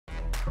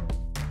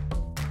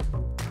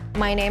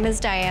My name is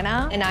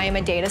Diana, and I am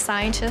a data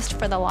scientist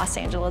for the Los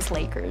Angeles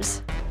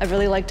Lakers. I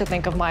really like to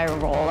think of my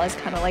role as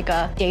kind of like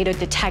a data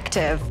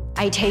detective.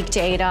 I take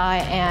data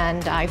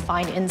and I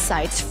find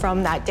insights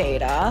from that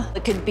data.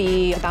 It could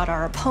be about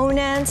our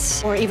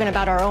opponents or even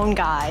about our own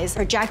guys,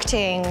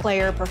 projecting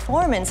player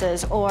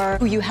performances or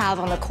who you have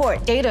on the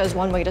court. Data is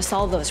one way to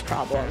solve those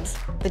problems.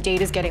 The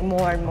data is getting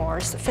more and more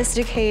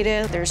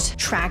sophisticated. There's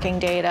tracking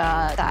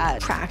data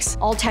that tracks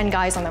all 10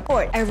 guys on the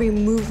court. Every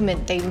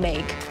movement they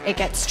make, it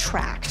gets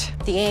tracked.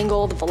 The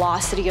angle, the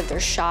velocity of their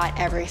shot,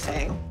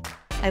 everything.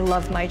 I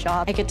love my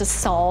job. I get to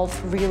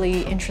solve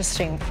really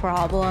interesting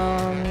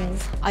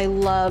problems. I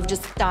love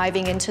just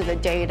diving into the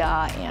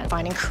data and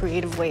finding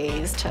creative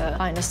ways to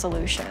find a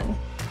solution.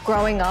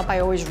 Growing up, I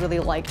always really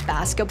liked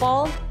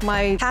basketball.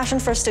 My passion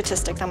for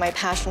statistics and my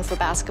passion for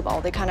basketball,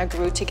 they kind of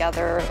grew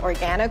together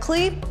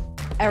organically.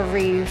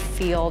 Every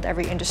field,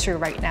 every industry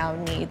right now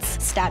needs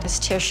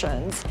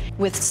statisticians.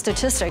 With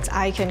statistics,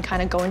 I can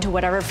kind of go into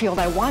whatever field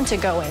I want to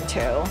go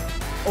into.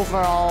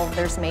 Overall,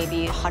 there's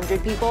maybe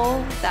 100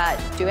 people that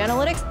do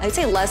analytics. I'd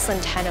say less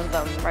than 10 of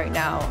them right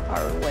now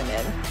are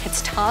women.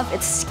 It's tough,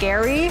 it's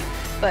scary,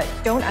 but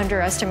don't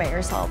underestimate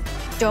yourself.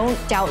 Don't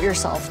doubt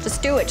yourself.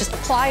 Just do it, just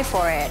apply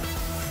for it.